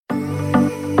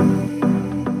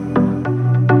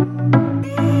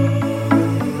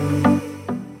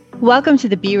Welcome to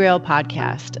the Be Real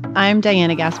podcast. I'm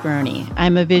Diana Gasparoni.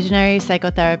 I'm a visionary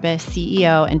psychotherapist,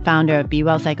 CEO, and founder of Be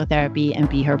Well Psychotherapy and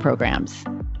Be Her programs.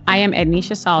 I am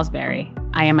Ednisha Salisbury.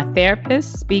 I am a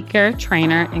therapist, speaker,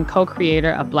 trainer, and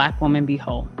co-creator of Black Woman Be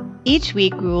Whole. Each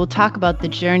week, we will talk about the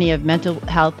journey of mental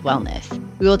health wellness.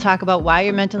 We will talk about why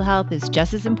your mental health is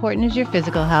just as important as your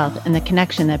physical health and the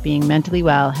connection that being mentally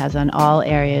well has on all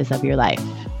areas of your life.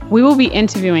 We will be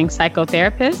interviewing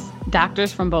psychotherapists,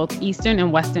 doctors from both Eastern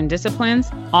and Western disciplines,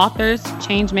 authors,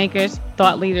 change makers,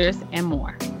 thought leaders, and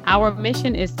more. Our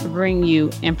mission is to bring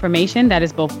you information that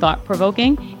is both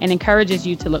thought-provoking and encourages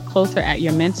you to look closer at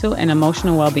your mental and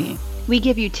emotional well-being. We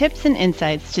give you tips and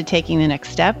insights to taking the next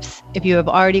steps. If you have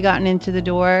already gotten into the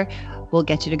door, we'll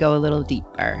get you to go a little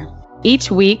deeper.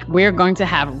 Each week, we're going to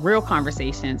have real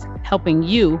conversations, helping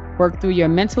you work through your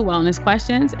mental wellness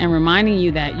questions and reminding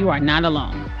you that you are not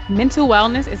alone. Mental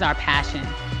wellness is our passion.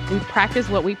 We practice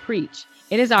what we preach.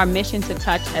 It is our mission to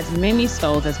touch as many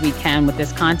souls as we can with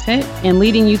this content and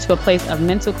leading you to a place of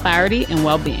mental clarity and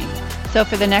well-being. So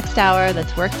for the next hour,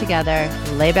 let's work together,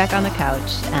 lay back on the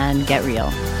couch, and get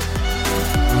real.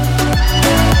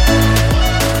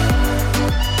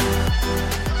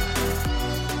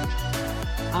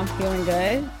 I'm feeling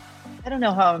good. I don't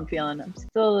know how I'm feeling.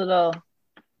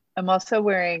 I'm also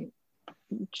wearing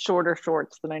shorter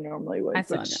shorts than I normally would. I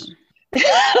saw them.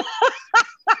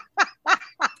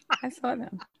 I saw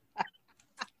them.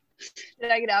 Did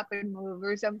I get up and move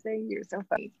or something? You're so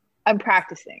funny. I'm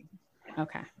practicing.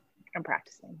 Okay. I'm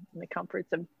practicing in the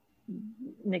comforts of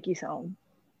Nikki's home,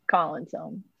 Colin's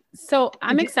home. So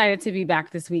I'm excited to be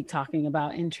back this week talking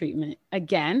about In Treatment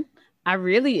again. I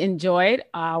really enjoyed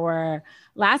our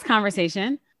last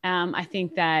conversation. I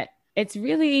think that it's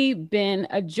really been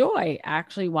a joy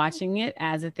actually watching it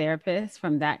as a therapist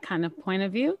from that kind of point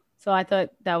of view. So I thought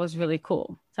that was really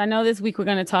cool. So I know this week we're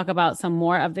going to talk about some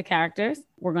more of the characters.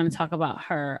 We're going to talk about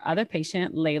her other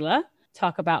patient, Layla,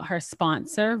 talk about her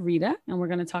sponsor, Rita, and we're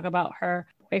going to talk about her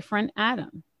boyfriend,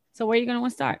 Adam. So where are you going to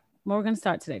want to start? Where we're going to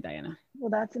start today, Diana? Well,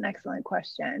 that's an excellent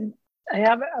question. I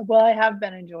have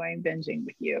been enjoying binging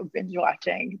with you, binge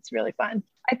watching. It's really fun.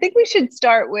 I think we should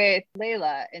start with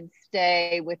Layla and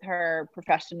stay with her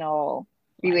professional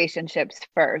relationships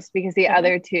first, because the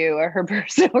other two are her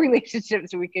personal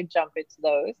relationships. So we could jump into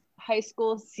those. High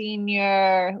school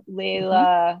senior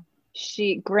Layla,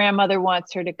 grandmother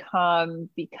wants her to come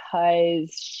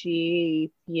because she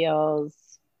feels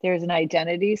there's an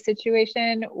identity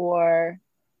situation, or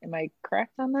am I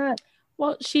correct on that?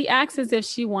 Well, she acts as if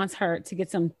she wants her to get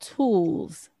some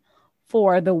tools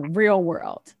for the real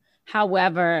world.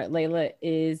 However, Layla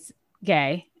is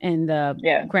gay, and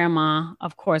the grandma,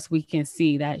 of course, we can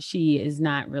see that she is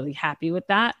not really happy with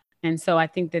that. And so I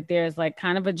think that there's like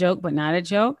kind of a joke, but not a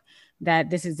joke, that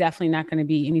this is definitely not going to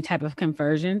be any type of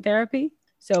conversion therapy.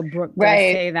 So Brooke does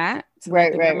say that to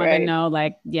let the grandmother know,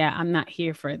 like, yeah, I'm not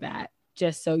here for that,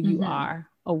 just so you are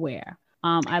aware.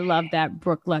 I love that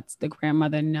Brooke lets the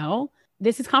grandmother know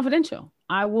this is confidential.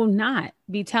 I will not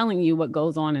be telling you what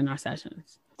goes on in our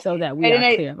sessions, so that we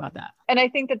are clear about that. And I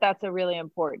think that that's a really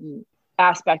important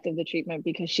aspect of the treatment,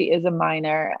 because she is a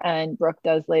minor, and Brooke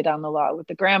does lay down the law with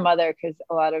the grandmother, because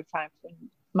a lot of times when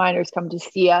minors come to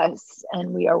see us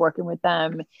and we are working with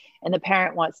them, and the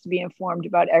parent wants to be informed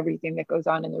about everything that goes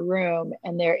on in the room,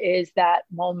 and there is that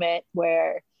moment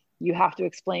where you have to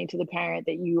explain to the parent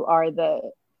that you are the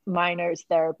minor's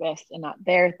therapist and not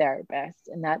their therapist,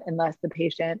 and that unless the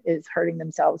patient is hurting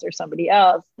themselves or somebody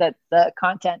else, that the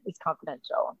content is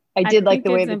confidential. I did like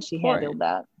the way that she handled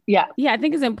that. Yeah, I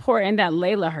think it's important that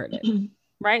Layla heard it,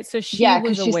 right? So she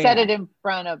was aware. She said it in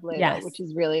front of Layla, which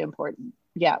is really important.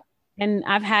 Yeah. And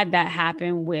I've had that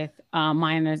happen with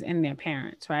minors and their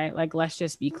parents, right? Like, let's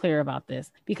just be clear about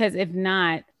this, because if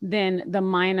not, then the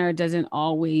minor doesn't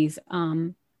always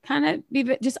kind of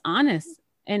be just honest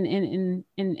and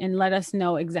let us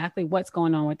know exactly what's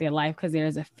going on with their life, because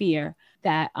there's a fear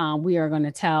that we are going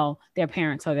to tell their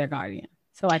parents or their guardian.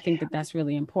 So I think that that's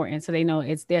really important, so they know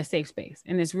it's their safe space,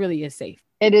 and this really is safe.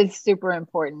 It is super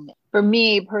important. For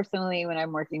me personally, when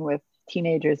I'm working with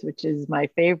teenagers, which is my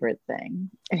favorite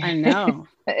thing. I know.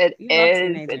 It is.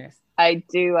 Teenagers. I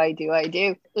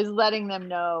do. Is letting them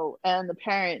know, and the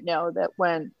parent know, that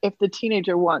if the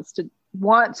teenager wants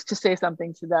to say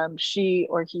something to them, she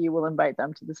or he will invite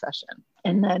them to the session,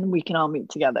 and then we can all meet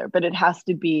together. But it has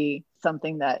to be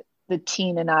something that the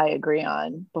teen and I agree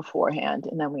on beforehand,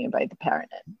 and then we invite the parent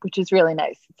in, which is really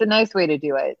nice. It's a nice way to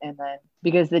do it. And then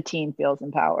because the teen feels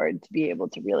empowered to be able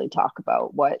to really talk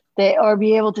about what they, or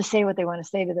be able to say what they want to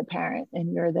say to the parent,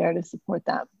 and you're there to support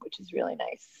them, which is really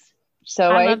nice. So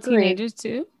I love teenagers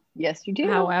too. Yes, you do.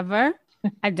 However,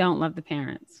 I don't love the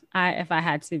parents. If I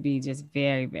had to be just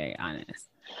very, very honest.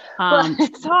 Well,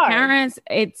 it's hard. Parents,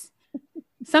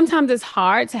 sometimes it's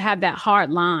hard to have that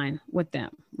hard line with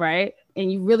them, right?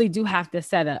 And you really do have to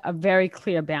set a very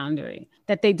clear boundary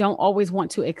that they don't always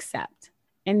want to accept.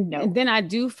 And then I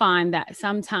do find that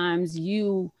sometimes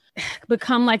you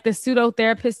become like the pseudo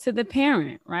therapist to the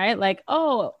parent, right? Like,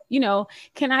 oh,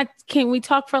 can we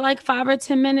talk for like 5 or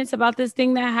 10 minutes about this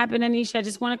thing that happened, Anisha? I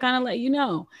just want to kind of let you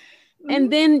know.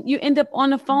 And then you end up on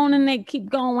the phone and they keep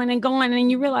going and going. And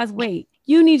you realize, wait,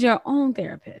 you need your own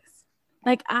therapist.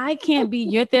 Like, I can't be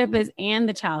your therapist and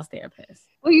the child's therapist.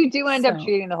 Well, you do end up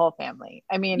treating the whole family.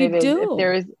 I mean, if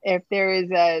there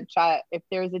is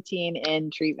a teen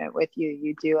in treatment with you,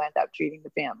 you do end up treating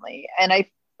the family.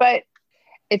 But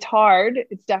it's hard.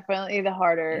 It's definitely the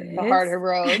harder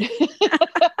road.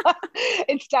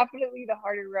 It's definitely the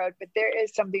harder road, but there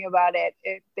is something about it.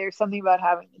 There's something about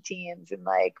having the teens and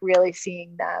like really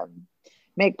seeing them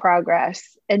make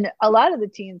progress. And a lot of the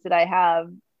teens that I have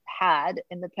had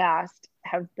in the past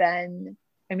have been,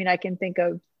 I mean, I can think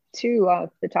of 2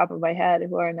 off the top of my head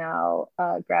who are now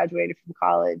graduated from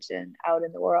college and out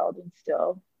in the world and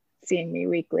still seeing me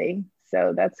weekly.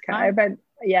 So that's kind of,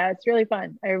 it's really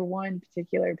fun. I have one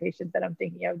particular patient that I'm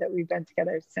thinking of that we've been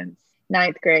together since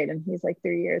 9th grade, and he's like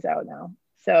 3 years out now.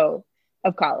 So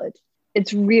of college,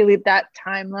 it's really that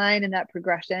timeline and that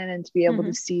progression, and to be able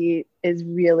to see is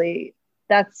really,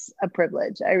 that's a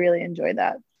privilege. I really enjoy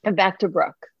that. And back to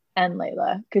Brooke and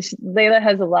Layla, because Layla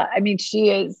has a lot. I mean,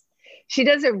 she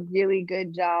does a really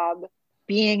good job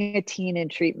being a teen in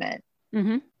treatment.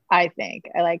 Mm-hmm. I think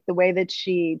I like the way that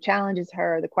she challenges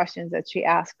her, the questions that she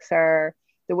asks her,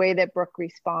 the way that Brooke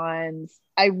responds.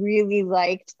 I really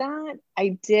liked that.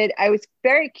 I was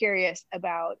very curious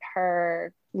about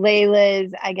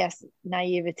Layla's, I guess,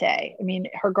 naivete. I mean,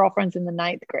 her girlfriend's in the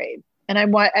 9th grade. And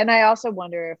I also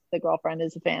wonder if the girlfriend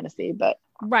is a fantasy, but.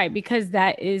 Right. Because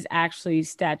that is actually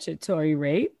statutory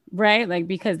rape, right? Like,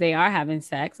 because they are having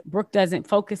sex. Brooke doesn't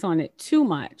focus on it too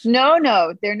much.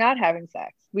 No, they're not having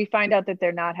sex. We find out that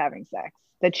they're not having sex,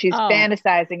 that she's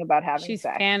fantasizing about having sex. She's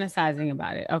fantasizing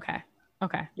about it. Okay.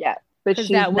 Yeah. But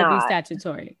that would be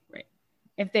statutory rape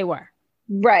if they were.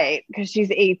 Right. Because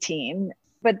she's 18.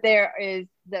 But there is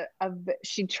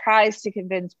she tries to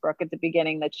convince Brooke at the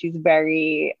beginning that she's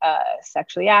very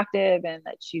sexually active and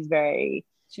that she's very.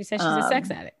 She says she's a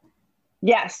sex addict.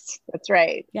 Yes, that's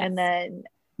right. Yes. And then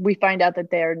we find out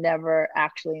that they're never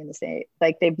actually in the same,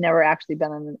 like they've never actually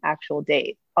been on an actual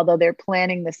date, although they're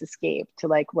planning this escape to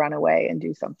like run away and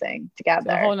do something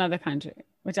together. A whole nother country,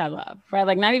 which I love, right?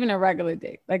 Like not even a regular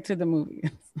date, like to the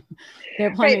movies.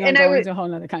 They're planning on going to a whole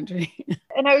nother country.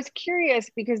 And I was curious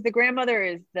because the grandmother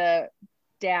is the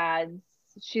dad's,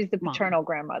 she's the paternal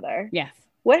grandmother. Yes.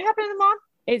 What happened to the mom?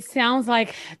 It sounds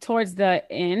like towards the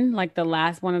end, like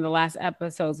one of the last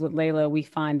episodes with Layla, we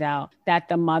find out that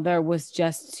the mother was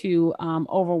just too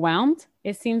overwhelmed.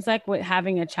 It seems like with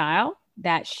having a child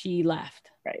that she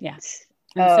left. Right. Yes.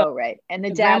 Right. And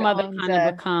the grandmother kind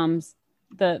of becomes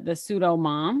the pseudo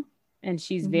mom, and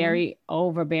she's very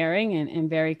overbearing and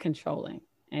very controlling.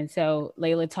 And so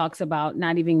Layla talks about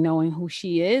not even knowing who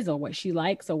she is or what she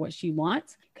likes or what she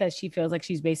wants, because she feels like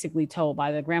she's basically told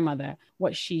by the grandmother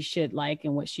what she should like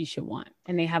and what she should want.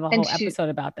 And they have a whole episode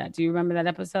about that. Do you remember that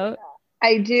episode?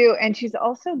 I do. And she's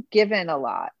also given a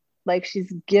lot. Like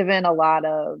she's given a lot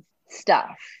of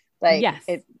stuff. Like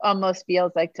it almost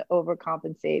feels like to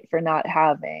overcompensate for not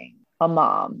having a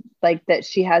mom. Like that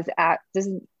she has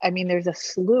there's a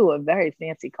slew of very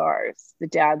fancy cars. The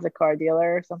dad's a car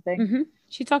dealer or something. Mm-hmm.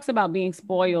 She talks about being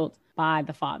spoiled by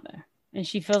the father. And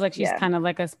she feels like she's kind of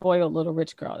like a spoiled little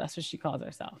rich girl. That's what she calls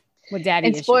herself. With daddy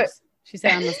issues. She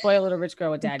said, I'm a spoiled little rich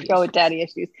girl with daddy issues. With daddy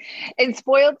issues. And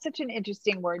spoiled, such an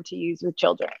interesting word to use with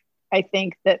children. I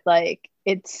think that like,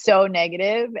 it's so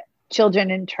negative. Children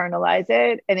internalize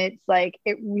it. And it's like,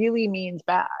 it really means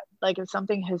bad. Like if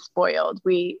something has spoiled,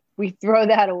 we throw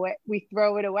that away. We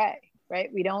throw it away, right?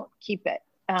 We don't keep it.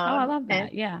 I love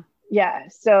that. Yeah. Yeah.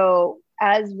 So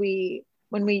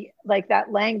when we like that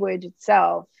language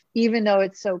itself, even though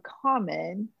it's so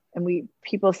common and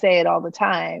people say it all the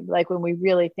time, like when we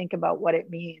really think about what it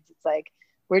means, it's like,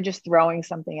 we're just throwing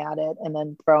something at it and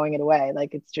then throwing it away.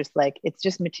 Like, it's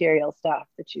just material stuff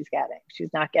that she's getting.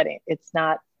 She's not getting, it's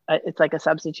like a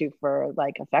substitute for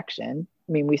like affection.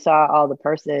 I mean, we saw all the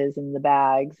purses and the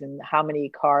bags and how many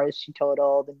cars she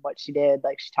totaled and what she did.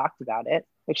 Like she talked about it,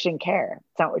 like she didn't care.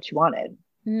 It's not what she wanted.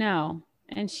 No.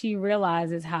 And she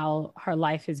realizes how her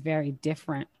life is very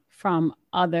different from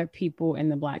other people in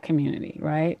the Black community,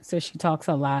 right? So she talks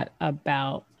a lot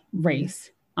about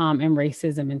race and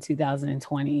racism in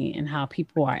 2020 and how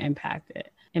people are impacted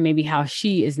and maybe how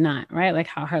she is not, right? Like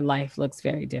how her life looks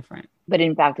very different. But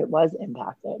in fact, it was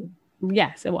impacted.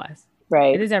 Yes, it was.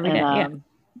 Right. It is every day. Yeah.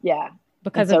 Yeah.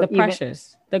 Because of the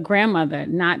pressures, the grandmother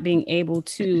not being able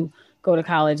to go to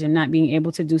college and not being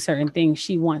able to do certain things.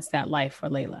 She wants that life for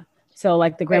Layla. So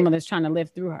like the grandmother's trying to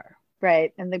live through her.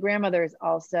 Right. And the grandmother is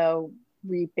also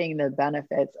reaping the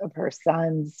benefits of her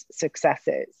son's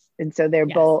successes. And so they're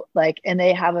both like, and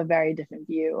they have a very different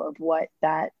view of what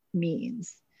that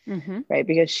means. Right.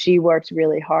 Because she worked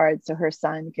really hard so her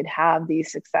son could have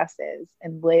these successes,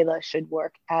 and Layla should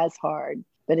work as hard,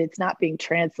 but it's not being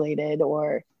translated,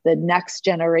 or the next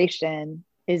generation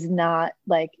is not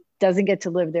like, doesn't get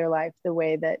to live their life the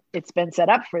way that it's been set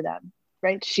up for them.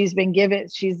 Right. She's been given,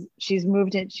 she's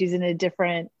moved in, she's in a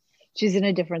different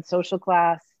social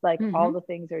class, like all the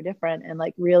things are different, and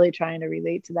like really trying to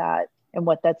relate to that and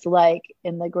what that's like.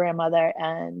 And the grandmother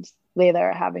and Layla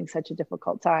are having such a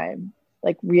difficult time,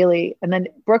 like really. And then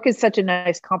Brooke is such a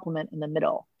nice compliment in the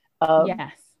middle of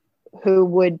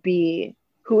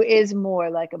who is more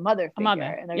like a mother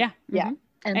figure.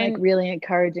 And like really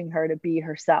encouraging her to be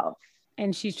herself.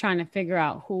 And she's trying to figure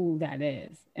out who that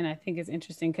is. And I think it's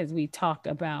interesting because we talked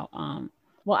about,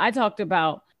 I talked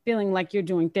about feeling like you're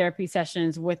doing therapy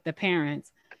sessions with the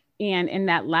parents. And in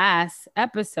that last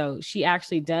episode, she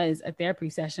actually does a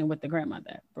therapy session with the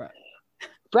grandmother, Brooke.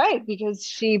 Right. Because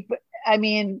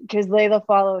Layla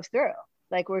follows through.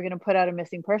 Like, we're going to put out a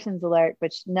missing persons alert,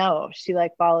 but she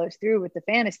like follows through with the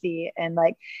fantasy, and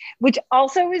like, which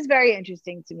also is very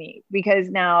interesting to me, because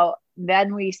now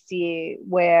then we see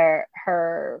where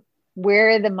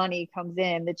the money comes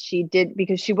in that she did,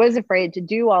 because she was afraid to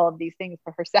do all of these things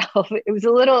for herself. It's a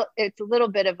little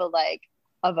bit of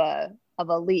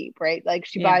a leap, right? Like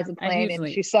she buys a plane and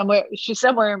she's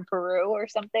somewhere in Peru or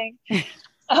something.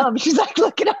 She's like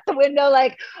looking out the window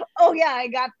like, oh yeah, I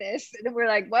got this. And we're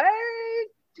like, what?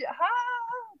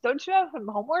 Don't you have some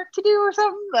homework to do or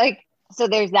something? Like, so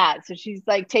there's that. So she's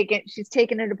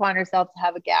taken it upon herself to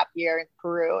have a gap year in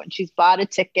Peru, and she's bought a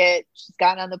ticket. She's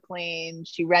gotten on the plane.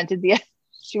 She rented the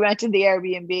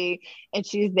Airbnb, and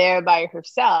she's there by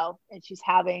herself, and she's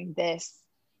having this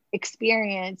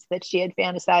experience that she had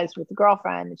fantasized with a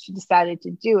girlfriend, and she decided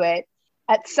to do it.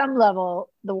 At some level,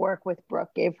 the work with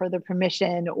Brooke gave her the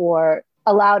permission, or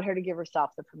allowed her to give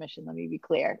herself the permission, let me be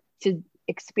clear, to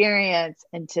experience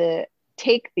and to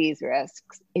take these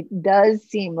risks. It does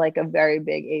seem like a very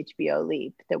big HBO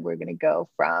leap that we're going to go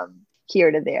from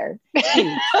here to there.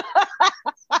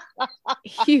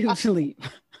 Huge leap.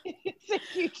 It's a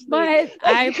huge leap. But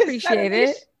I appreciate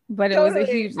it. But totally. It was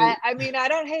a huge leap. I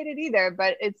don't hate it either,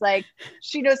 but it's like,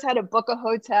 she knows how to book a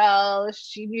hotel.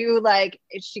 She knew, like,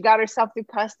 she got herself through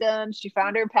customs. She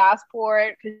found her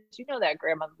passport, because that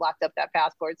grandma locked up that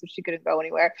passport, so she couldn't go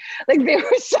anywhere. Like, there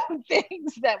were some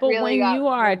things that but really when you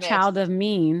are a child of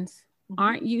means,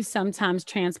 aren't you sometimes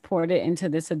transported into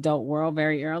this adult world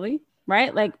very early,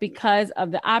 right? Like, because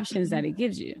of the options that it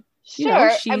gives you. She's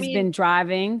been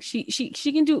driving. She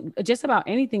can do just about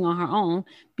anything on her own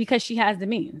because she has the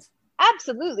means.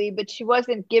 Absolutely. But she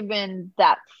wasn't given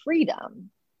that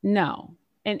freedom. No.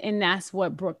 And that's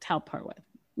what Brooke helped her with,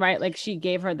 right? Like, she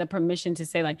gave her the permission to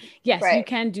say, like, yes, you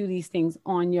can do these things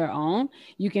on your own.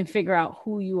 You can figure out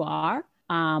who you are.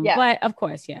 But of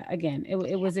course, again, it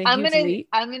was a huge leap.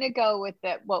 I'm going to go with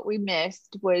that. What we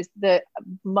missed was the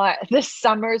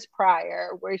summers prior,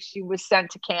 where she was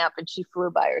sent to camp and she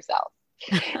flew by herself.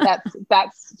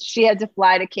 She had to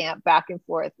fly to camp back and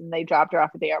forth, and they dropped her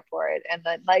off at the airport, and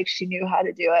then like she knew how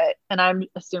to do it. And I'm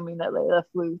assuming that Layla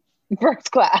flew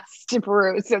first class to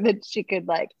Peru so that she could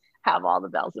like have all the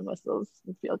bells and whistles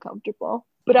and feel comfortable.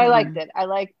 But I liked it. I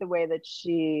liked the way that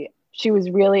she was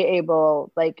really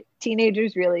able, like,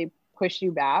 teenagers really push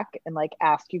you back and like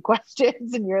ask you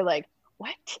questions, and you're like,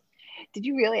 what did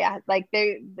you really ask? Like,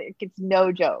 it's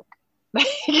no joke.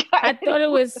 I thought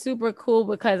it was super cool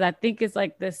because I think it's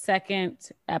like the second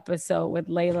episode with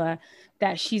Layla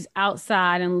that she's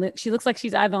outside and she looks like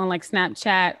she's either on like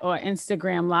Snapchat or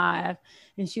Instagram Live.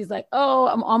 And she's like, oh,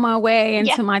 I'm on my way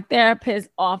into my therapist's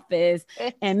office,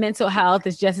 and mental health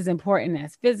is just as important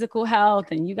as physical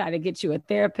health, and you got to get you a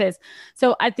therapist.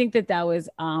 So I think that was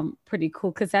pretty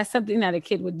cool, because that's something that a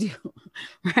kid would do,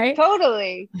 right?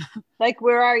 Totally. Like,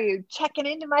 where are you? Checking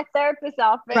into my therapist's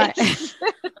office. Right.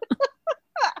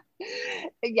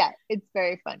 Yeah, it's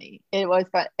very funny. It was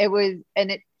fun.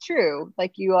 And it's true.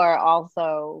 Like, you are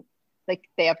also, like,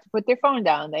 they have to put their phone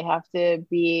down. They have to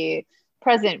be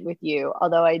present with you.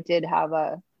 Although I did have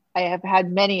a I have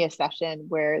had many a session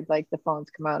where like the phones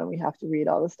come out and we have to read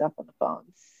all the stuff on the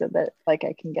phones so that like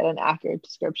I can get an accurate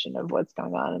description of what's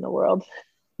going on in the world.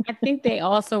 I think they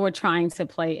also were trying to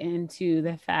play into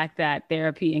the fact that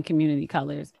therapy and community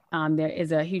colors, there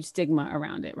is a huge stigma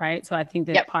around it, right? So I think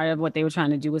that part of what they were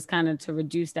trying to do was kind of to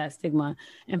reduce that stigma.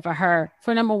 And for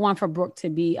number one, for Brooke to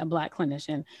be a Black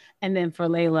clinician, and then for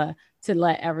Layla to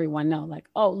let everyone know, like,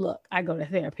 oh, look, I go to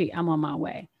therapy. I'm on my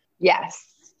way. Yes.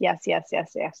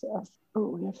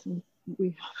 Oh,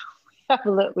 we have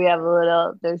a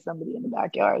little, there's somebody in the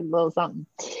backyard, a little something.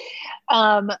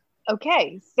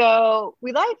 Okay, so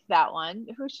we liked that one.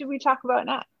 Who should we talk about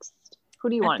next? Who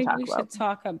do you want to talk about? I think we should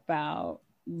talk about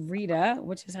Rita,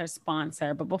 which is her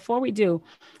sponsor. But before we do,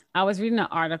 I was reading an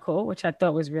article, which I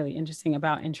thought was really interesting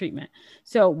about in treatment.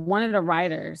 So one of the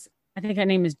writers, I think her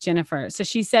name is Jennifer. So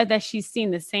she said that she's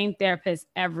seen the same therapist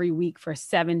every week for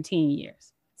 17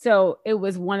 years. So it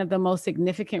was one of the most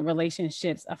significant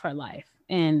relationships of her life.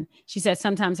 And she said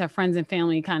sometimes her friends and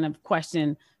family kind of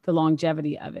question the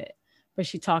longevity of it. But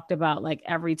she talked about like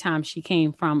every time she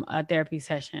came from a therapy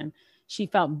session, she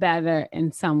felt better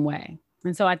in some way.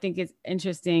 And so I think it's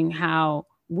interesting how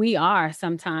we are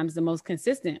sometimes the most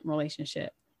consistent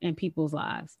relationship in people's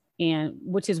lives, and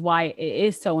which is why it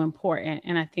is so important.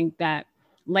 And I think that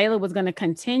Layla was going to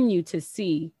continue to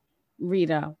see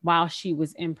Rita while she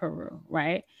was in Peru,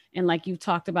 right? And like you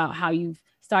talked about how you've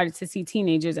started to see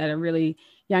teenagers at a really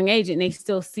young age and they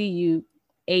still see you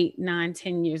 8, 9,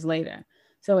 10 years later.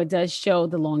 So it does show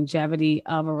the longevity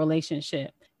of a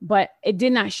relationship, but it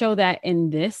did not show that in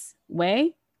this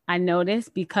way. I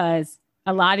noticed because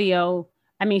Eladio,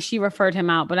 I mean, she referred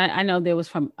him out, but I know there was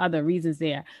from other reasons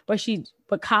there, but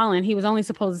Colin, he was only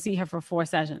supposed to see her for 4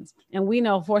 sessions, and we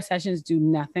know 4 sessions do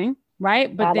nothing,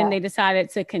 right? But then they decided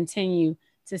to continue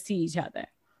to see each other.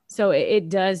 So it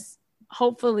does,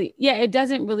 hopefully, it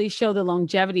doesn't really show the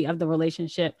longevity of the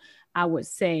relationship. I would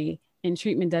say, and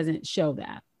treatment doesn't show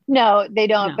that. No, they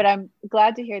don't. No. But I'm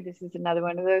glad to hear this is another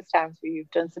one of those times where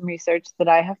you've done some research that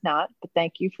I have not. But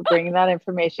thank you for bringing that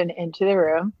information into the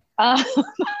room.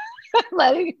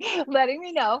 Letting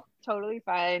me know. Totally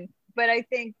fine. But I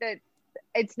think that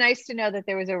it's nice to know that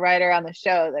there was a writer on the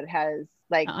show that has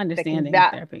like understanding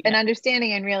an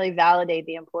understanding and really validate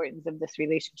the importance of this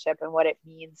relationship and what it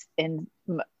means in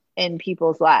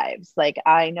people's lives. Like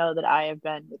we know that I've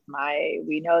been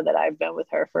with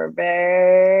her for a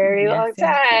very long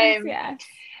time. Yes.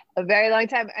 A very long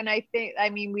time. And I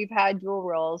mean, we've had dual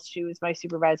roles. She was my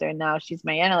supervisor and now she's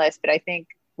my analyst, but I think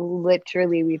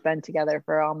literally we've been together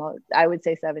for almost, I would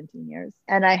say 17 years.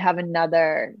 And I have and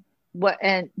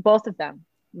both of them,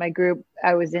 my group,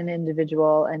 I was in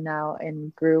individual and now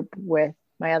in group with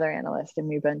my other analyst. And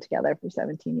we've been together for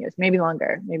 17 years, maybe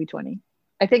longer, maybe 20.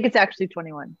 I think it's actually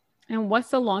 21. And what's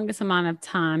the longest amount of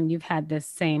time you've had this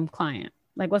same client?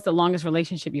 Like, what's the longest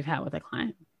relationship you've had with a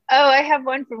client? Oh, I have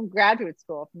one from graduate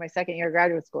school, from my second year of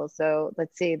graduate school. So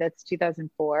let's see, that's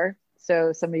 2004.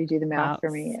 So somebody do the math for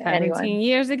me. 17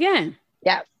 years again.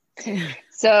 Yeah.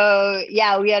 So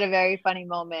yeah, we had a very funny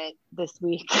moment this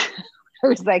week. It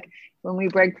was like when we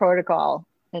break protocol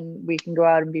and we can go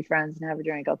out and be friends and have a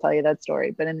drink. I'll tell you that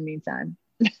story. But in the meantime.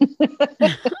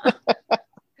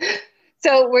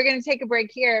 So we're going to take a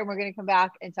break here and we're going to come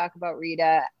back and talk about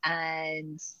Rita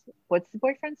and what's the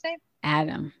boyfriend's name?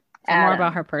 Adam. More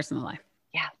about her personal life.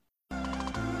 Yeah.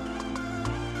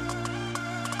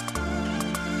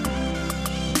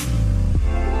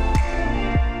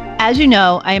 As you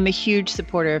know, I am a huge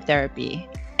supporter of therapy.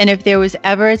 And if there was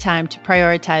ever a time to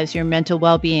prioritize your mental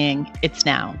well-being, it's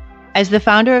now. As the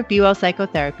founder of Be Well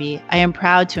Psychotherapy, I am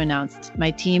proud to announce my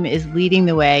team is leading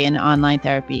the way in online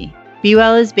therapy. Be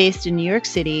Well is based in New York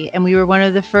City, and we were one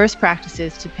of the first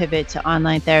practices to pivot to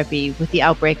online therapy with the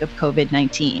outbreak of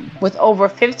COVID-19. With over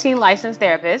 15 licensed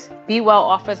therapists, Be Well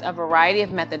offers a variety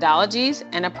of methodologies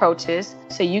and approaches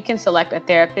so you can select a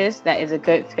therapist that is a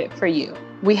good fit for you.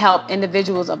 We help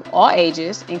individuals of all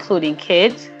ages, including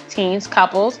kids, teens,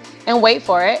 couples, and wait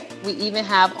for it, we even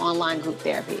have online group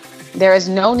therapy. There is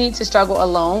no need to struggle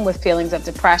alone with feelings of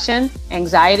depression,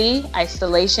 anxiety,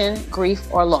 isolation, grief,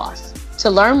 or loss. To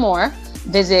learn more,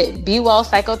 visit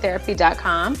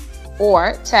BeWellPsychotherapy.com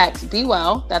or text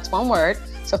BeWell, that's one word,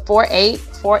 to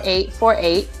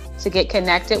 484848 to get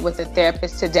connected with a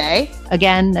therapist today.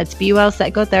 Again, that's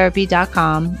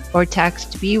BeWellPsychotherapy.com or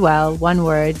text BeWell, one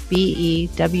word,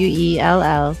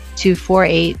 BeWell, to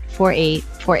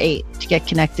 484848 to get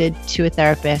connected to a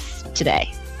therapist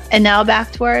today. And now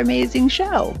back to our amazing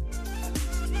show.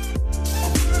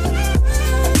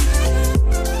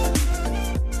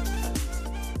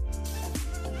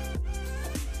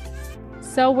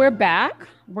 So we're back.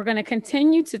 we're going to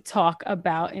continue to talk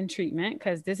about in treatment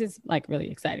because this is like really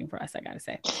exciting for us. I got to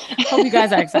say, hope you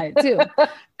guys are excited too.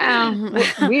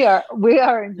 We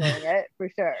are enjoying it for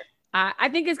sure. I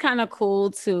think it's kind of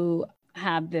cool to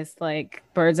have this like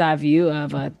bird's eye view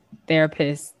of a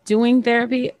therapist doing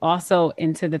therapy also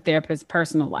into the therapist's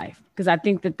personal life. Because I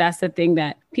think that that's the thing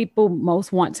that people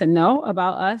most want to know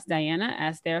about us, Diana,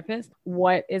 as therapists.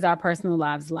 What is our personal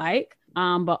lives like?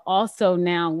 But also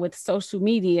now with social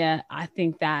media, I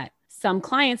think that some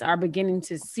clients are beginning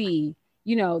to see,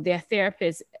 you know, their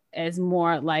therapists as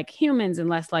more like humans and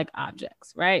less like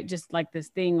objects, right? Just like this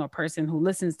thing or person who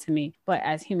listens to me, but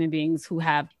as human beings who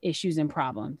have issues and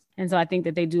problems. And so I think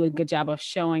that they do a good job of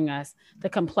showing us the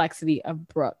complexity of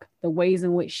Brooke, the ways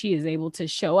in which she is able to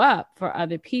show up for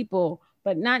other people,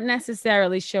 but not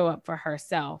necessarily show up for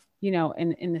herself, you know,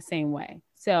 in the same way.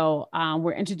 So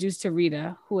we're introduced to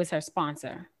Rita, who is her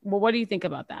sponsor. Well, what do you think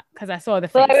about that? Because I saw the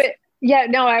face.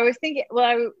 I was thinking,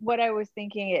 what I was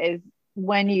thinking is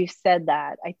when you said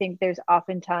that, I think there's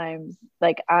oftentimes,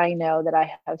 like I know that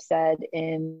I have said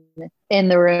in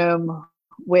the room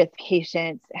with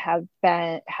patients have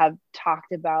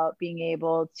talked about being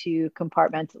able to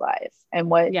compartmentalize and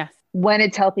when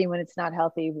it's healthy, when it's not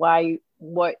healthy,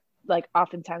 like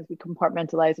oftentimes we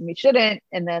compartmentalize and we shouldn't.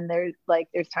 And then there's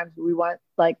times we want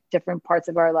like different parts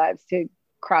of our lives to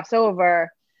cross over.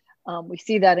 We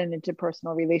see that in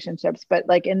interpersonal relationships, but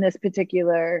like in this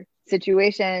particular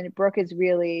situation, Brooke is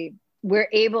we're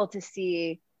able to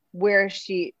see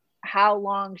how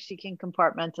long she can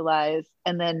compartmentalize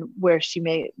and then where she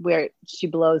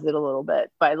blows it a little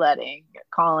bit by letting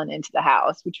Colin into the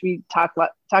house, which we talked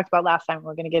about last time.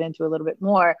 We're going to get into a little bit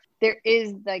more. There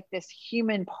is like this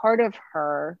human part of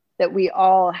her that we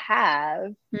all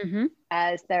have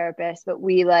as therapists, but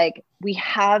we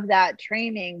have that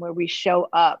training where we show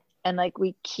up and like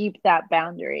we keep that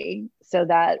boundary so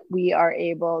that we are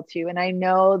able to. And I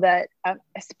know that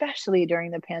especially during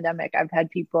the pandemic, I've had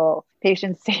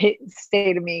patients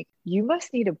say to me, you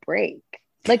must need a break.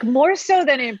 Like more so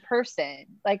than in person.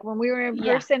 Like when we were in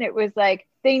person, it was like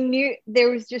they knew there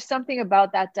was just something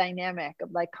about that dynamic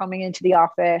of like coming into the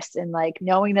office and like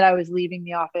knowing that I was leaving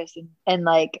the office and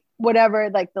like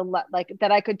whatever, like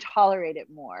that I could tolerate it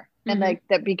more. And like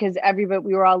that because we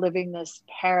were all living this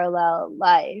parallel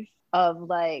life of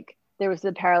like, there was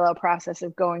the parallel process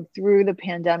of going through the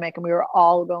pandemic and we were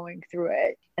all going through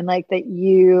it. And like that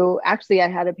I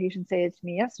had a patient say it to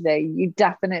me yesterday, you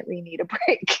definitely need a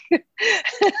break.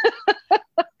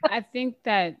 I think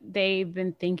that they've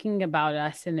been thinking about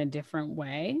us in a different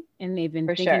way and they've been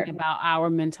thinking about our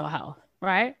mental health,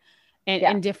 right? And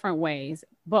in different ways,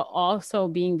 but also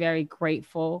being very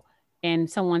grateful. And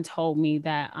someone told me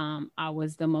that I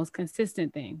was the most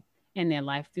consistent thing in their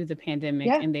life through the pandemic.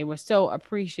 And they were so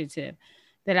appreciative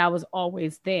that I was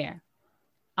always there.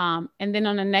 And then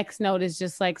on the next note is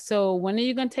just like, so when are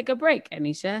you going to take a break,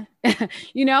 Anisha?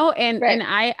 you know, and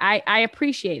I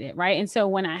appreciate it. Right. And so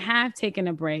when I have taken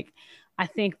a break, I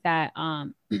think that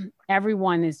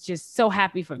everyone is just so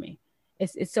happy for me.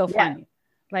 It's so funny.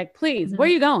 Like, please, where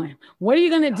are you going? What are you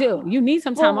going to do? You need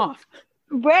some time off.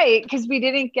 Right. Because we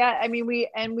didn't get,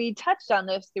 we touched on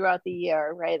this throughout the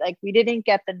year, right? Like we didn't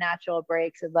get the natural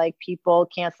breaks of like people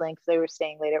canceling because they were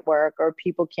staying late at work or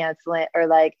people canceling or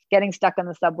like getting stuck on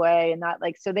the subway and not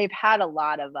like, so they've had a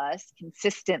lot of us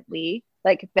consistently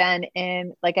like been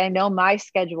in, like, I know my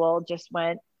schedule just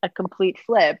went a complete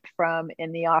flip from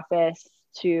in the office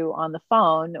to on the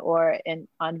phone or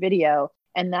on video,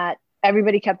 and that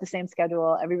everybody kept the same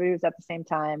schedule. Everybody was at the same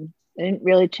time. It didn't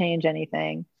really change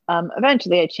anything.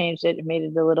 Eventually I changed it and made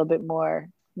it a little bit more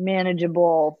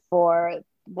manageable for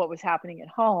what was happening at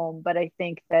home. But I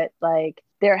think that like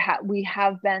we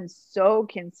have been so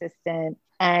consistent,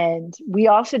 and we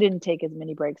also didn't take as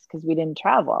many breaks because we didn't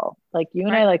travel. Like you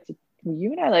and I like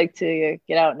to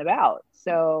get out and about.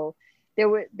 So there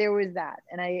was that.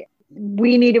 And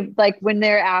we need to, like, when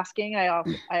they're asking, I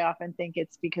often think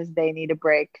it's because they need a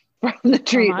break from the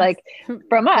treat, like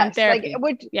from us, therapy.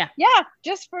 Like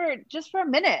just for a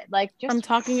minute, like just from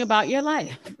talking about your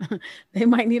life. They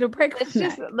might need a break. Let's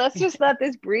just let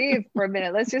this breathe for a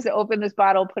minute. Let's just open this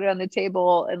bottle, put it on the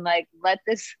table, and like let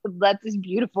this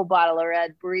beautiful bottle of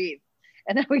red breathe,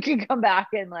 and then we can come back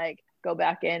and like go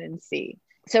back in and see.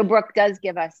 So Brooke does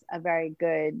give us a very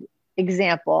good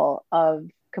example of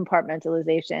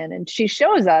compartmentalization, and she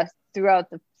shows us throughout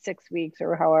the 6 weeks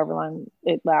or however long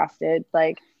it lasted,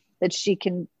 like that she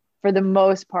can, for the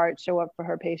most part, show up for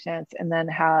her patients and then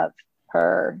have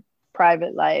her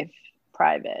private life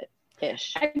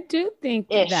private-ish. I do think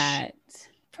that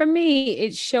for me,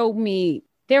 it showed me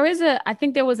I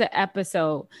think there was an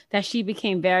episode that she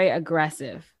became very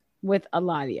aggressive with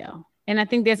Eladio. And I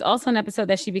think there's also an episode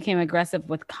that she became aggressive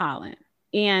with Colin.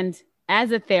 And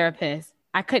as a therapist,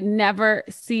 I could never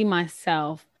see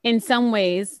myself in some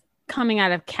ways coming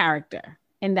out of character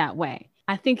in that way.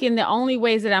 I think in the only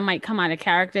ways that I might come out of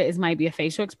character is might be a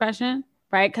facial expression,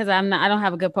 right? Because I don't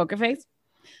have a good poker face.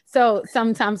 So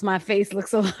sometimes my face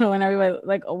looks a little and everybody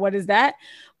like, oh, what is that?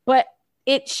 But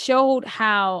it showed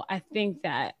how I think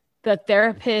that the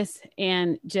therapist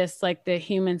and just like the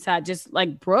human side, just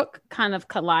like Brooke kind of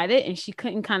collided and she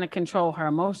couldn't kind of control her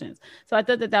emotions. So I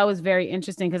thought that was very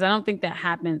interesting because I don't think that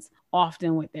happens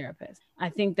often with therapists. I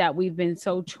think that we've been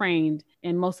so trained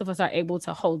and most of us are able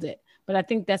to hold it. But I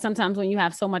think that sometimes when you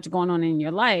have so much going on in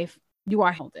your life, you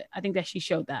are hold it. I think that she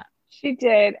showed that. She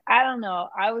did. I don't know.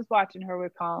 I was watching her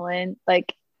with Colin.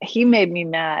 Like, he made me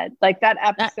mad. Like that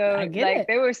episode, like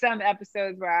there were some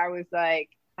episodes where I was like,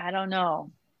 I don't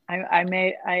know.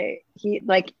 He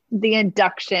like the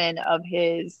induction of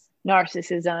his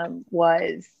narcissism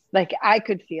was like, I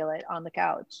could feel it on the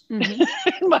couch in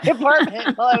my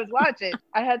apartment while I was watching.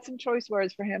 I had some choice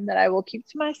words for him that I will keep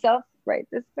to myself right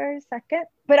this very second.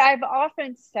 But I've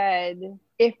often said,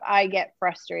 if I get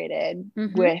frustrated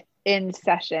with in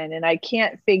session and I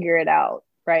can't figure it out,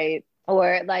 right?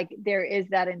 Or like there is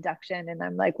that induction and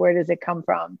I'm like, where does it come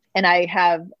from? And I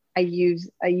use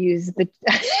the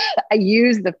I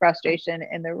use the frustration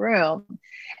in the room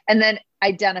and then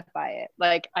identify it.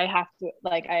 Like I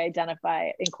identify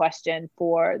it in question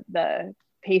for the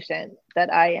patient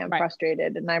that I am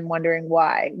frustrated and I'm wondering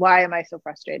why am I so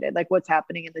frustrated? Like what's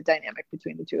happening in the dynamic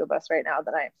between the two of us right now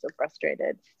that I am so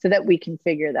frustrated, so that we can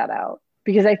figure that out.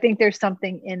 Because I think there's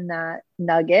something in that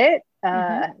nugget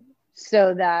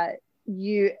so that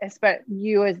you as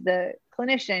the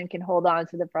clinician can hold on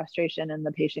to the frustration and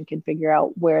the patient can figure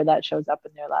out where that shows up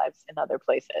in their lives in other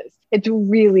places. It's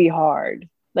really hard.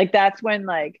 Like that's when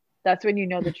you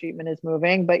know the treatment is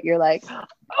moving, but you're like,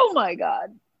 oh my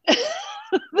God,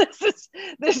 this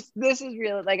is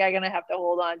real. Like I'm going to have to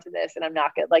hold on to this and I'm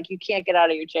not good. Like you can't get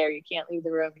out of your chair. You can't leave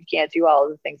the room. You can't do all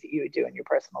of the things that you would do in your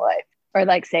personal life. Or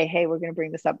like say, hey, we're going to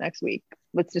bring this up next week.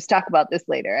 Let's just talk about this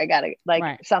later. I got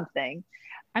to something.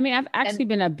 I mean, I've actually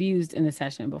been abused in a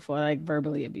session before, like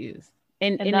verbally abused.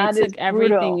 And it took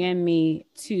everything in me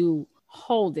to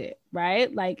hold it,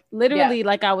 right? Like literally,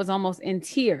 like I was almost in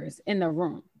tears in the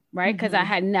room, right? Because I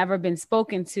had never been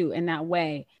spoken to in that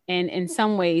way. And in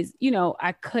some ways, you know,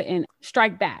 I couldn't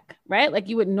strike back, right? Like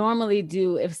you would normally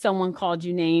do if someone called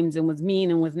you names and was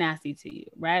mean and was nasty to you,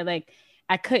 right? Like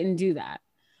I couldn't do that.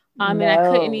 And I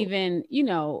couldn't even, you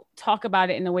know, talk about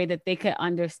it in a way that they could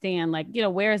understand, like, you know,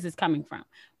 where is this coming from?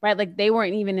 Right. Like they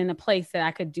weren't even in a place that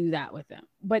I could do that with them.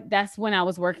 But that's when I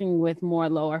was working with more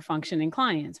lower functioning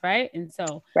clients. Right. And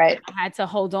so I had to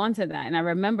hold on to that. And I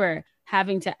remember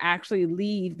having to actually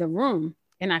leave the room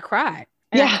and I cried.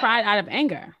 And I cried out of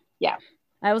anger. Yeah.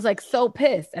 I was like so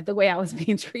pissed at the way I was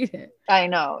being treated. I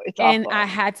know. It's and awful. I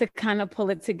had to kind of pull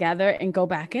it together and go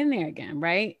back in there again.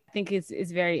 Right. I think it's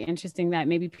very interesting that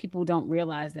maybe people don't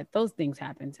realize that those things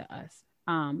happen to us,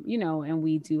 you know, and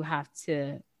we do have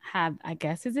to have, I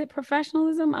guess, is it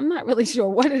professionalism? I'm not really sure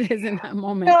what it is in that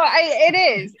moment. No, it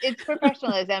is. It's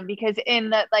professionalism because in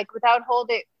that, like without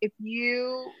if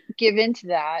you give into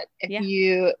that,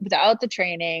 you, without the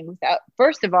training,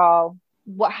 first of all,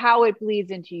 how it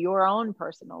bleeds into your own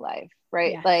personal life,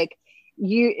 right? Yeah. Like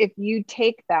if you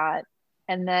take that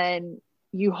and then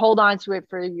you hold on to it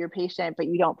for your patient, but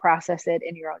you don't process it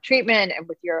in your own treatment and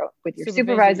with your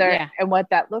supervisor and what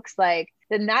that looks like,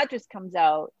 then that just comes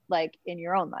out like in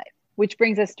your own life, which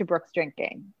brings us to Brooke's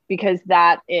drinking, because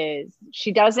that is,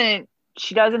 she's not in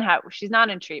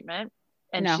treatment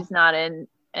and she's not in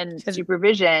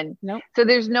supervision. Nope. So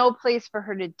there's no place for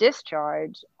her to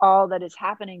discharge all that is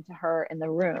happening to her in the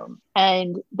room.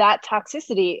 And that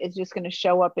toxicity is just going to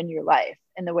show up in your life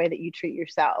in the way that you treat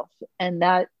yourself. And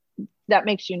that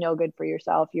makes you no good for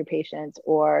yourself, your patients,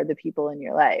 or the people in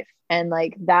your life. And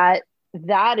like that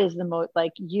is the most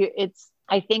like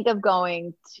I think of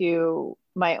going to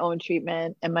my own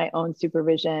treatment and my own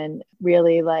supervision,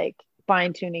 really like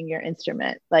fine-tuning your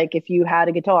instrument. Like if you had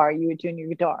a guitar, you would tune your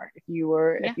guitar. If you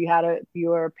were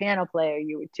a piano player,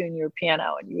 you would tune your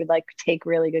piano, and you would like take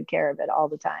really good care of it all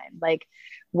the time. Like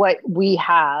what we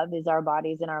have is our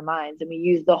bodies and our minds, and we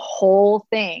use the whole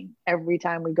thing every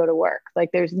time we go to work.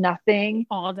 Like there's nothing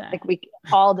all day,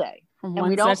 all day. From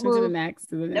one session to the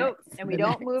next, Nope. And we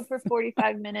don't move for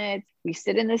 45 minutes. We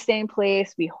sit in the same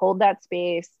place. We hold that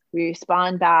space. We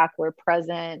respond back. We're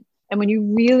present. And when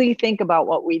you really think about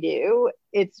what we do,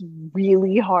 it's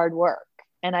really hard work.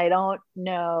 And I don't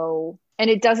know. And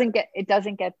it doesn't get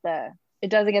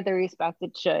the respect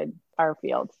it should, our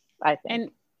field, I think.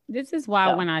 And this is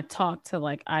why when I talk to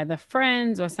like either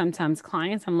friends or sometimes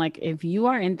clients, I'm like, if you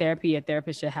are in therapy, your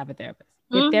therapist should have a therapist.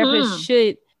 Your therapist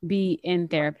should be in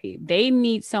therapy. They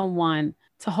need someone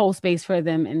to hold space for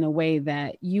them in the way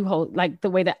that you hold, like the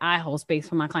way that I hold space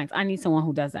for my clients. I need someone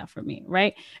who does that for me.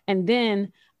 Right. And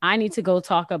then I need to go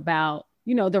talk about,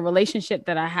 you know, the relationship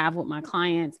that I have with my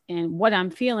clients and what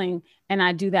I'm feeling. And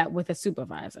I do that with a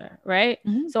supervisor. Right.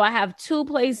 So I have two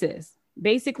places.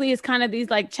 Basically, it's kind of these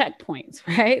like checkpoints,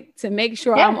 right? To make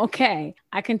sure I'm okay.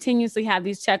 I continuously have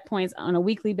these checkpoints on a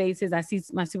weekly basis. I see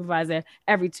my supervisor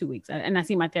every 2 weeks and I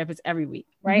see my therapist every week,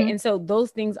 right? And so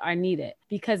those things are needed,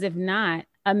 because if not,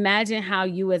 imagine how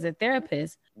you as a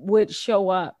therapist would show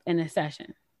up in a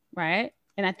session, right?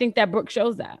 And I think that Brooke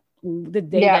shows that the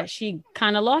day that she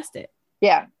kind of lost it.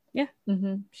 Yeah.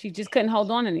 She just couldn't hold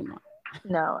on anymore.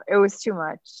 No, it was too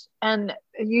much. And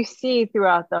you see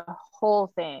throughout the whole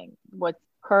thing what's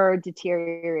her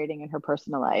deteriorating in her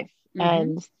personal life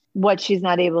and what she's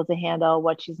not able to handle,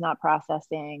 what she's not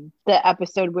processing. The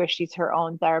episode where she's her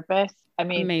own therapist, I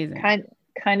mean, amazing.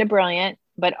 Kind of brilliant,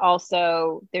 but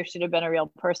also there should have been a real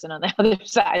person on the other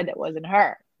side that wasn't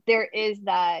her. There is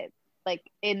that, like,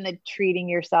 in the treating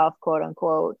yourself, quote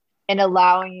unquote, and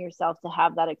allowing yourself to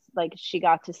have that, like she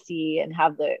got to see and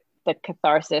have the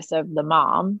catharsis of the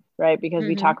mom, right? Because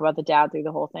we talk about the dad through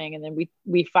the whole thing. And then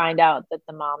we find out that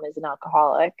the mom is an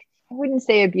alcoholic. I wouldn't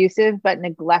say abusive, but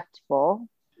neglectful.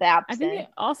 I think it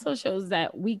also shows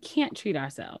that we can't treat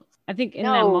ourselves. I think in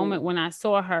that moment when I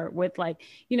saw her with, like,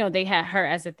 you know, they had her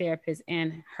as a therapist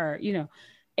and her, you know,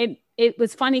 it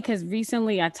was funny because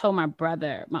recently I told my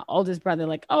brother, my oldest brother,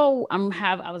 like, oh,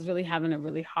 I was really having a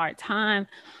really hard time.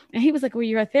 And he was like, well,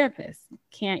 you're a therapist.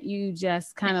 Can't you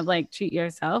just kind of like treat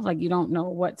yourself? Like, you don't know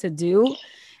what to do.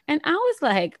 And I was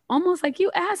like, almost like,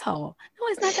 you asshole. No,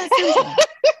 it's not that simple.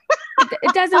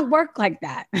 It doesn't work like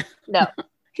that. No.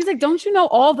 He's like, don't you know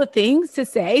all the things to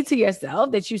say to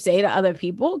yourself that you say to other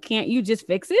people? Can't you just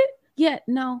fix it? Yeah,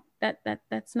 no,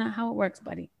 that's not how it works,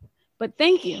 buddy. But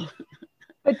thank you.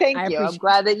 But thank you. I'm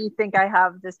glad that you think I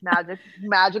have this magic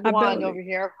wand over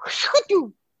here.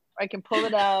 I can pull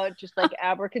it out just like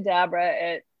abracadabra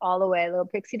it all the way, a little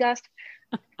pixie dust.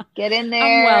 Get in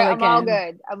there. I'm all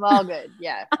good.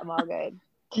 Yeah, I'm all good.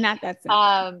 Not that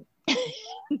simple.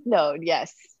 No,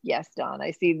 yes, Dawn.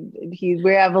 I see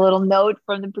we have a little note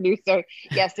from the producer.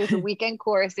 Yes, there's a weekend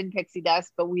course in pixie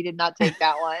dust, but we did not take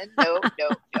that one. No.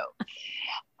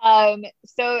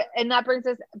 So, and that brings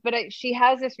us, but she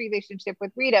has this relationship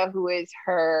with Rita, who is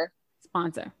her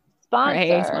sponsor. Her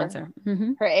AA sponsor.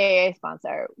 Her AA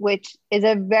sponsor, which is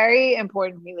a very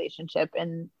important relationship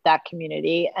in that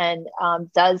community, and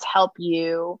does help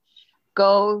you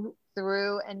go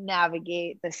through and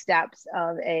navigate the steps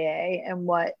of AA, and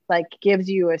what, like, gives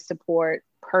you a support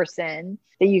person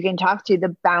that you can talk to.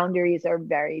 The boundaries are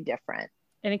very different.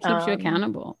 And it keeps you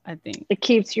accountable, I think. It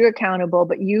keeps you accountable,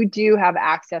 but you do have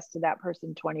access to that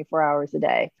person 24 hours a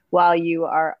day while you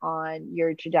are on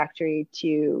your trajectory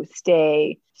to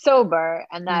stay sober.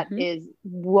 And that is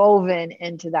woven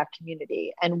into that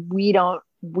community. And we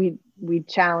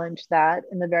challenged that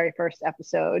in the very first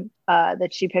episode,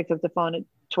 that she picked up the phone at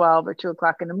 12 or 2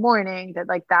 o'clock in the morning, that,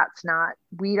 like, that's not,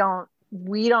 we don't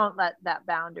let that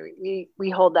boundary, we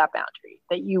hold that boundary,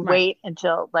 that you wait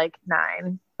until like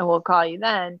 9 and we'll call you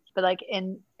then. But like,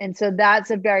 and so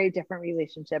that's a very different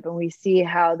relationship. And we see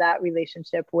how that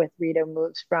relationship with Rita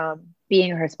moves from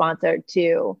being her sponsor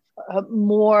to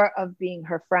more of being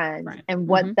her friend, and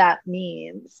what that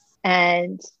means.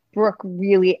 And Brooke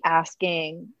really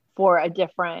asking for a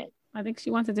different, I think she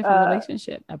wants a different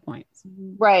relationship at points.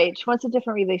 Right. She wants a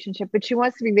different relationship, but she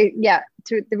wants the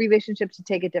relationship to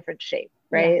take a different shape,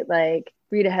 right? Yeah. Like,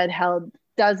 Rita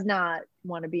does not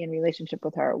want to be in relationship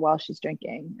with her while she's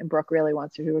drinking. And Brooke really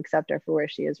wants her to accept her for where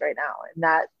she is right now. And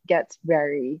that gets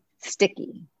very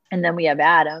sticky. And then we have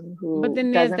Adam, who But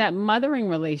then there's that mothering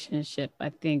relationship,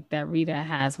 I think, that Rita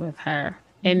has with her.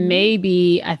 And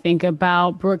maybe I think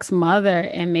about Brooke's mother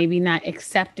and maybe not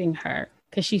accepting her.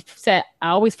 Because she said, I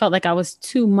always felt like I was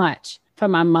too much for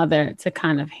my mother to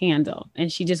kind of handle. And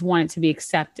she just wanted to be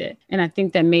accepted. And I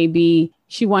think that maybe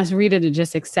she wants Rita to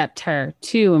just accept her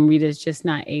too. And Rita's just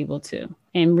not able to.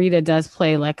 And Rita does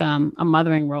play like a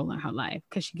mothering role in her life,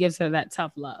 because she gives her that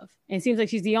tough love. And it seems like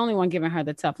she's the only one giving her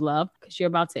the tough love, because you're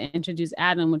about to introduce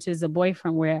Adam, which is a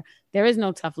boyfriend where there is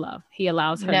no tough love. He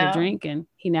allows her to drink, and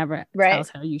he never tells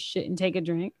her you shouldn't take a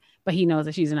drink, but he knows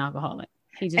that she's an alcoholic.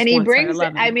 He shows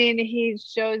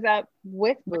up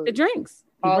with the drinks.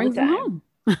 He brings them home.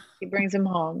 He brings him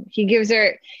home.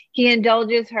 He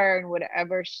indulges her in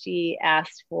whatever she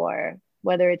asks for,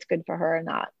 whether it's good for her or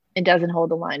not. It doesn't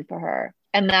hold the line for her.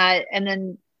 And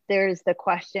then there's the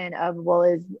question of, well,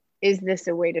 is this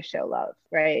a way to show love,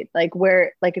 right? Like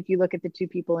if you look at the two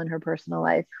people in her personal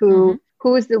life, who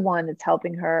is the one that's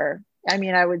helping her? I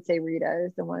mean, I would say Rita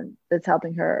is the one that's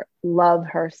helping her love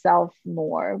herself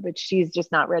more, but she's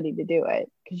just not ready to do it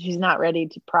because she's not ready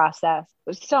to process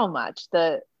so much.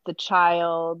 The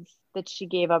child that she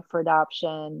gave up for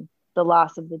adoption, the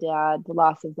loss of the dad, the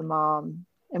loss of the mom,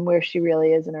 and where she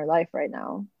really is in her life right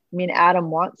now. I mean,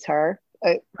 Adam wants her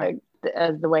as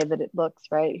the way that it looks,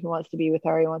 right? He wants to be with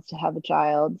her. He wants to have a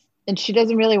child, and she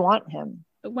doesn't really want him.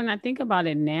 When I think about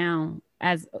it now,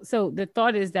 so the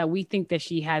thought is that we think that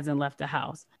she hasn't left the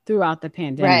house throughout the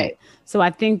pandemic. Right. So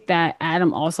I think that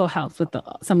Adam also helps with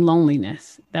some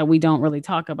loneliness that we don't really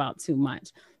talk about too much.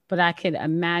 But I could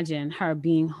imagine her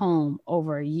being home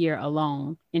over a year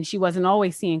alone. And she wasn't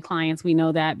always seeing clients. We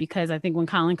know that because I think when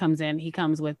Colin comes in, he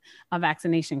comes with a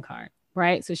vaccination card,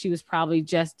 right? So she was probably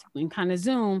just doing kind of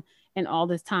Zoom and all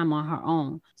this time on her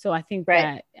own. So I think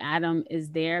that Adam is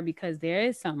there because there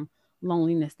is some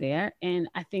loneliness there. And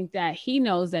I think that he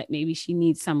knows that maybe she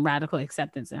needs some radical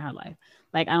acceptance in her life.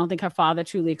 Like, I don't think her father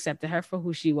truly accepted her for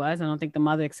who she was. I don't think the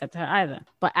mother accepted her either.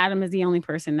 But Adam is the only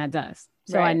person that does.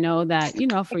 So I know that,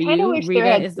 for you,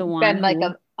 Rita is the one. Been like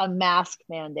a mask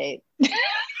mandate.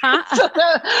 Huh?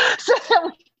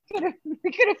 so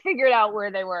we could have figured out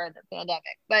where they were in the pandemic.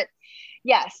 But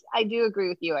yes, I do agree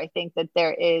with you. I think that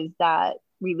there is that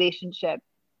relationship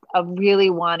of really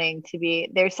wanting to be,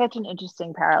 there's such an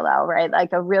interesting parallel, right?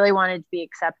 Like I really wanted to be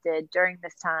accepted during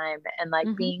this time and like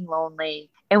being lonely.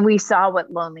 And we saw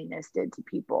what loneliness did to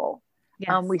people.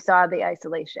 Yes. We saw the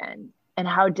isolation and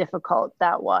how difficult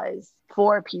that was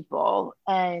for people.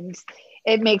 And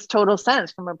it makes total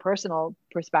sense from a personal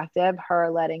perspective,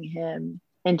 her letting him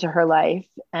into her life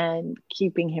and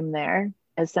keeping him there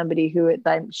as somebody who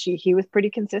he was pretty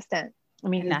consistent. I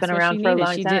mean, he's been around for a long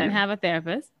time. She didn't have a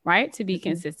therapist, right? To be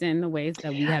consistent in the ways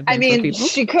that we have been for people.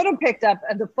 She could have picked up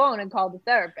the phone and called the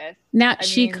therapist.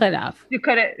 She could have.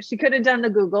 She could have done the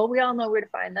Google. We all know where to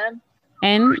find them.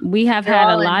 And we have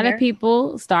had a lot of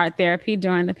people start therapy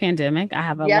during the pandemic. I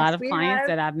have a lot of clients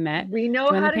that I've met during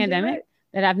the pandemic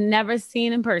that I've never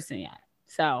seen in person yet.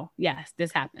 So yes,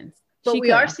 this happens. But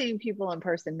we are seeing people in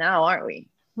person now, aren't we?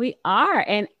 We are.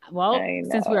 And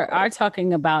since we are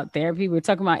talking about therapy, we're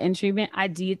talking about in treatment. I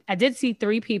did see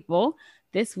 3 people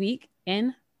this week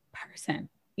in person.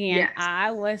 And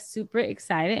I was super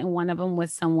excited. And one of them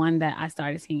was someone that I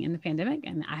started seeing in the pandemic.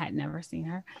 And I had never seen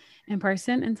her in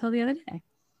person until the other day.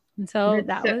 And so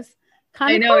that was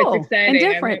kind of cool. It's exciting.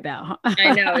 And different though.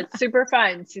 I know it's super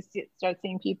fun to start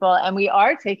seeing people. And we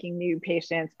are taking new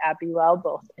patients at Be Well,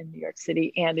 both in New York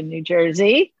City and in New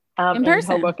Jersey. In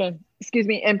person.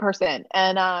 In person.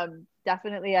 And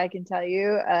definitely I can tell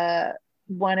you,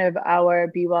 one of our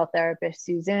Be Well therapists,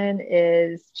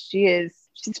 Susan, she's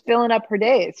filling up her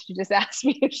days. She just asked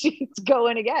me if she's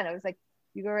going again. I was like,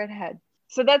 you go right ahead.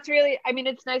 So that's really, I mean,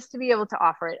 it's nice to be able to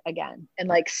offer it again and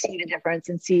like see the difference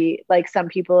and see like some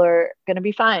people are going to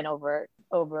be fine over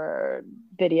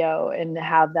video and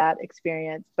have that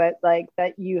experience, but like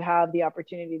that you have the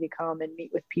opportunity to come and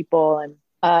meet with people and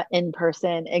in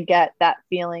person and get that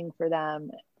feeling for them,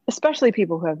 especially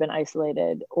people who have been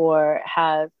isolated or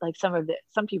have like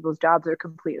some people's jobs are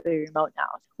completely remote now.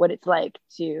 What it's like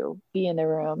to be in the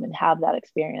room and have that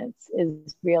experience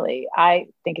is really, I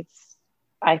think it's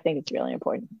really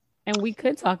important. And we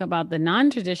could talk about the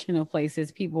non-traditional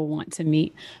places people want to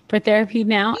meet for therapy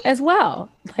now as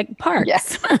well, like parks.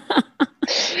 Yes,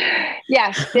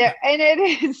 yes, there, and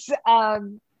it is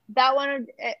that one.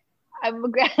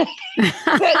 I'm going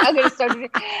to start.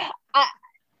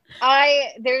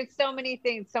 There's so many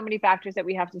things, so many factors that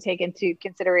we have to take into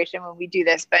consideration when we do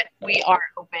this, but we are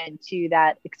open to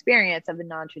that experience of the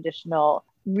non-traditional,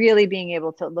 really being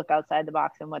able to look outside the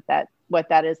box and what that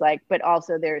is like. But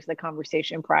also there's the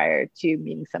conversation prior to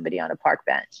meeting somebody on a park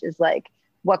bench is like,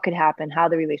 what could happen, how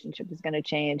the relationship is going to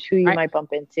change, who you might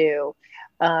bump into.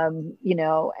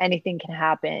 Anything can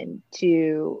hacken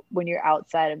to when you're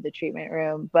outside of the treatment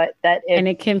room, but and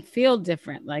it can feel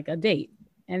different, like a date,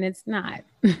 and it's not.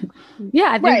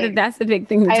 I think that's the big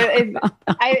thing to talk about.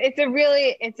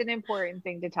 It's an important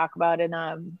thing to talk about. And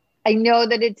I know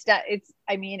that it's done.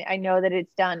 I know that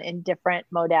it's done in different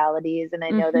modalities, and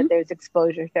I know that there's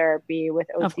exposure therapy with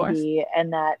OCD,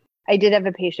 and that I did have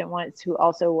a patient once who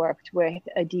also worked with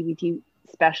a DBT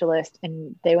specialist,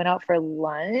 and they went out for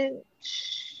lunch,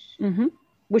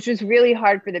 which was really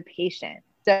hard for the patient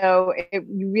So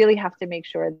you really have to make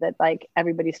sure that like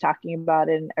everybody's talking about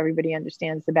it and everybody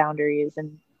understands the boundaries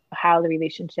and how the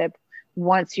relationship,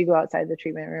 once you go outside the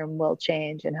treatment room, will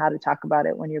change, and how to talk about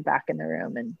it when you're back in the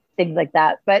room and things like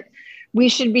that. But we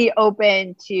should be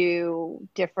open to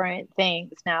different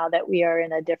things now that we are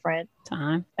in a different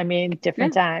time. Time.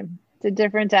 It's a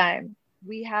different time.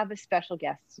 We have a special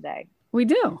guest today. We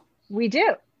do.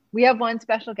 We have one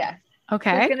special guest.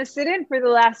 Okay. Who's going to sit in for the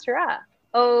last hurrah.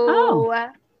 Oh.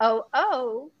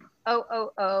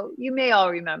 You may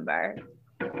all remember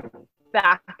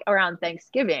back around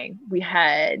Thanksgiving, we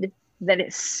had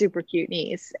that super cute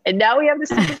niece, and now we have the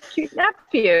super cute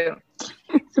nephew.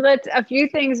 So that's a few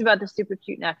things about the super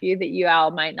cute nephew that you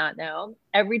all might not know.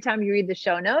 Every time you read the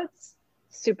show notes,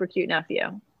 super cute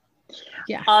nephew.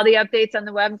 Yeah. All the updates on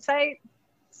the website,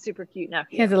 super cute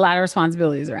nephew. He has a lot of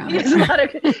responsibilities around it. He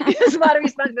has a lot of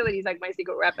responsibilities, like my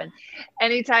secret weapon.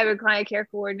 Anytime a client care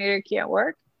coordinator can't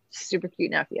work, super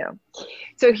cute nephew.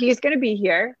 So he's going to be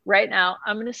here right now.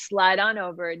 I'm going to slide on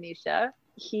over, Anisha.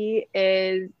 He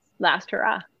is last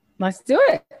hurrah. Let's do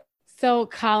it. So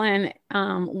Colin,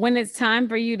 when it's time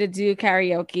for you to do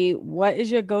karaoke, what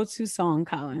is your go-to song,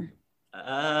 Colin?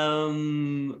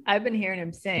 I've been hearing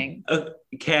him sing.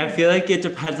 Okay, I feel like it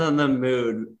depends on the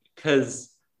mood, because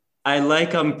I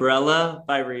like Umbrella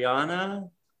by Rihanna.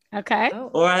 Okay.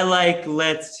 Or I like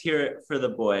Let's Hear It for the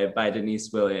Boy by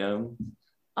Denise Williams.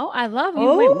 Oh, I love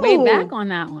you. Went way back on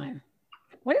that one.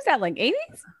 What is that, like 80s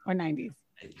or 90s?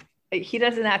 He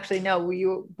doesn't actually know. Were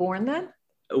you born then?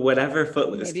 Whatever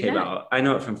Footloose came out. I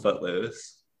know it from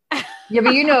Footloose. Yeah,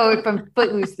 but you know it from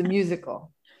Footloose, the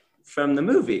musical. From the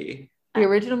movie. The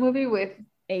original movie with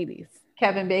 80s.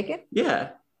 Kevin Bacon? Yeah.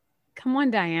 Come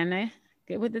on, Diana.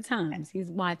 Get with the times. He's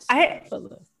watched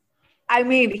Footloose. I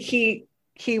mean, he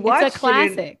watched It's a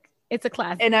classic. It's a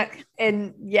classic.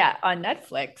 And yeah, on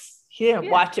Netflix. He didn't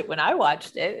watch it when I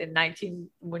watched it in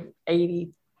 1980,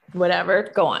 whatever.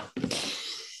 Go on.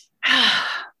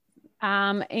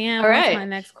 And what's my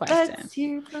next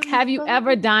question? Have you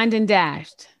ever dined and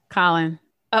dashed, Colin?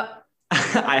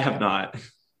 I have not.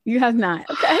 You have not.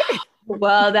 Okay.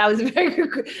 Well, that was a very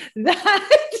good.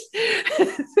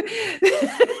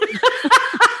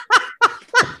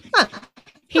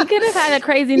 He could have had a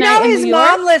crazy night. His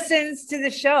mom listens to the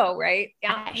show, right?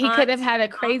 He could have had a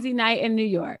crazy night in New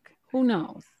York. Who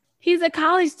knows? He's a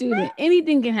college student.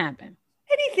 Anything can happen.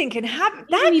 Anything can happen.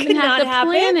 That could even have to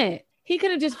plan it. He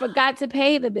could have just forgot to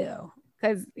pay the bill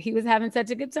because he was having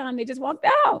such a good time. They just walked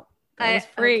out. It was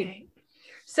free. Okay.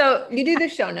 So you do the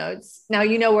show notes. Now,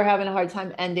 you know, we're having a hard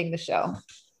time ending the show.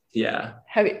 Yeah.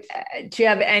 Do you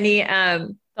have any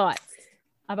thoughts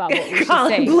about what we should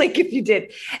say? Blink if you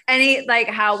did. Any, like,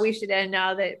 how we should end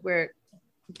now that we're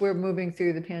moving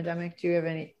through the pandemic? Do you have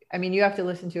any? I mean, you have to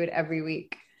listen to it every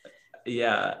week.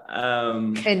 Yeah.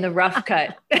 In the rough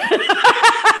cut.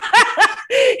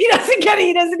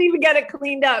 He doesn't even get it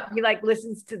cleaned up. He like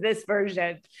listens to this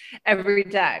version every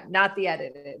time, not the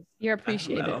edited. You're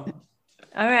appreciated. All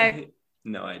right.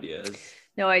 No ideas.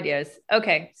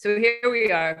 Okay. So here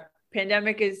we are.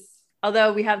 Pandemic is,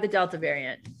 although we have the Delta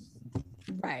variant.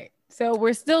 Right. So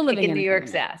we're still living in New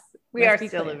York's ass. We are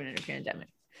still living in a pandemic.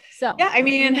 So yeah, I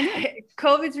mean,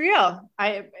 COVID's real.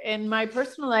 In my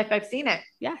personal life, I've seen it.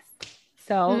 Yes.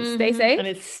 So stay safe. And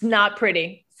it's not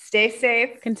pretty. Stay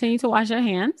safe. Continue to wash your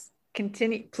hands.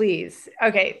 Continue, please.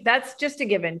 Okay. That's just a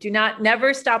given.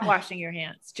 Never stop washing your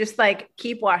hands. Just like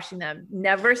keep washing them.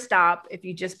 Never stop. If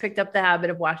you just picked up the habit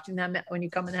of washing them when you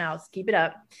come in the house, keep it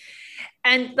up.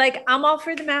 And like, I'm all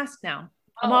for the mask now.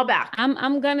 I'm all back.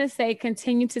 I'm going to say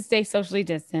continue to stay socially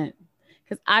distant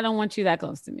because I don't want you that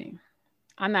close to me.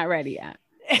 I'm not ready yet.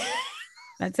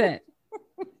 That's it.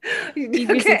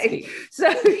 Okay. So,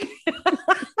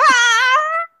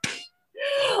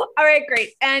 all right,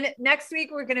 great. And next week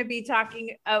we're going to be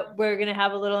talking, we're going to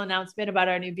have a little announcement about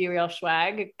our new Be Real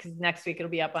swag because next week it'll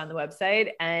be up on the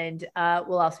website and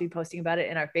we'll also be posting about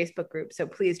it in our Facebook group. So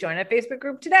please join our Facebook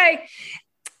group today.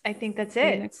 I think that's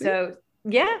it. So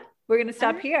yeah, we're going to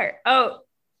stop here. Oh,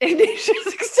 She's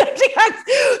accepting hugs.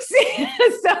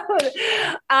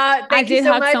 I did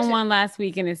hug someone last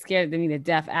week and it scared me to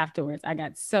death afterwards. I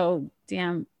got so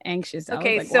damn anxious.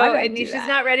 Okay, like, so Anisha's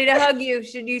not ready to hug you.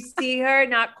 Should you see her?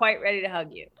 Not quite ready to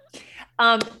hug you.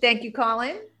 Thank you,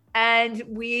 Colin. And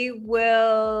we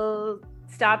will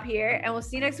stop here and we'll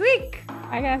see you next week.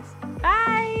 Bye, guys.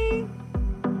 Bye.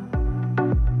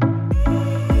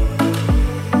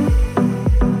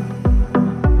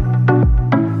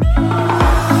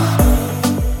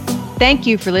 Thank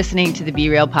you for listening to the Be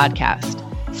Real podcast.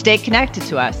 Stay connected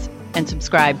to us and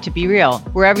subscribe to Be Real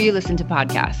wherever you listen to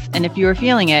podcasts. And if you are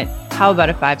feeling it, how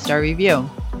about a 5-star review?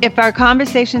 If our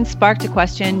conversation sparked a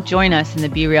question, join us in the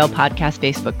Be Real Podcast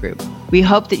Facebook group. We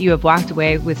hope that you have walked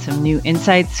away with some new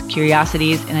insights,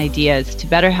 curiosities, and ideas to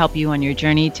better help you on your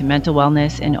journey to mental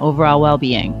wellness and overall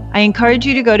well-being. I encourage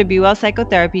you to go to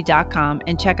BeWellPsychotherapy.com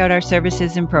and check out our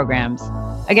services and programs.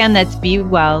 Again, that's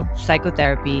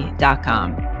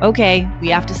BeWellPsychotherapy.com. Okay, we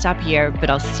have to stop here, but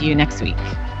I'll see you next week.